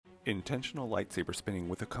Intentional lightsaber spinning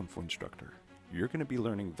with a Kung Fu instructor. You're going to be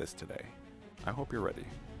learning this today. I hope you're ready.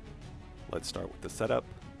 Let's start with the setup.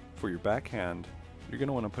 For your back hand, you're going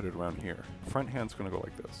to want to put it around here. Front hand's going to go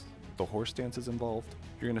like this. The horse stance is involved.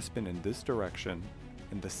 You're going to spin in this direction,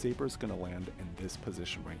 and the saber is going to land in this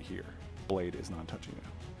position right here. Blade is not touching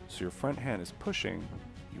you. So your front hand is pushing.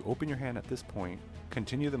 You open your hand at this point,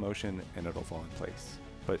 continue the motion, and it'll fall in place.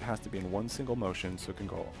 But it has to be in one single motion so it can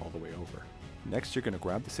go all the way over. Next, you're going to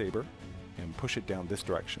grab the saber and push it down this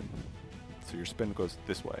direction. So your spin goes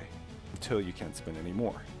this way until you can't spin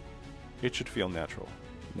anymore. It should feel natural.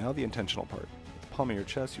 Now the intentional part. With the palm of your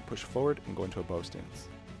chest, you push forward and go into a bow stance.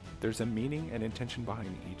 There's a meaning and intention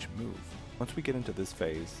behind each move. Once we get into this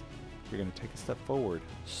phase, you're going to take a step forward,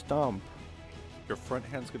 stomp. Your front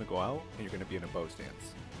hand's going to go out and you're going to be in a bow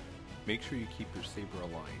stance. Make sure you keep your saber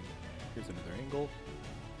aligned. Here's another angle.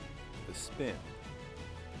 The spin.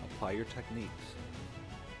 Apply your techniques.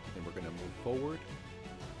 Then we're going to move forward.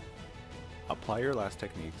 Apply your last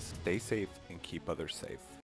techniques, stay safe, and keep others safe.